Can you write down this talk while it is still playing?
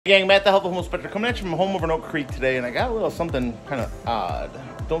Gang, Matt the Helpful Home Inspector coming at you from home over in Oak Creek today, and I got a little something kind of odd.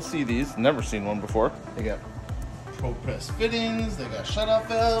 Don't see these, never seen one before. They got pro press fittings, they got shut-off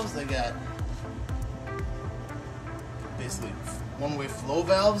valves, they got basically one-way flow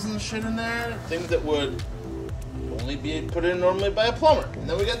valves and shit in there, things that would only be put in normally by a plumber. And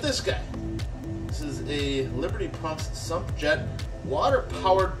then we got this guy. This is a Liberty Pumps sump jet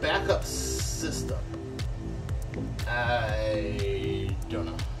water-powered backup system. I don't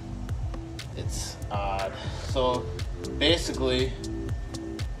know. It's odd. So basically,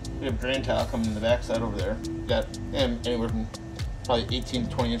 we have drain tile coming in the backside over there. Got anywhere from probably 18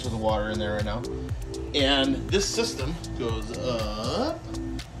 to 20 inches of water in there right now. And this system goes up,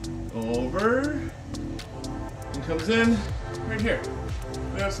 over, and comes in right here.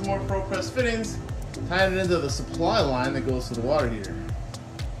 We have some more Pro Press fittings, tying it into the supply line that goes to the water heater.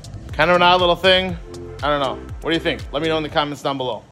 Kind of an odd little thing. I don't know. What do you think? Let me know in the comments down below.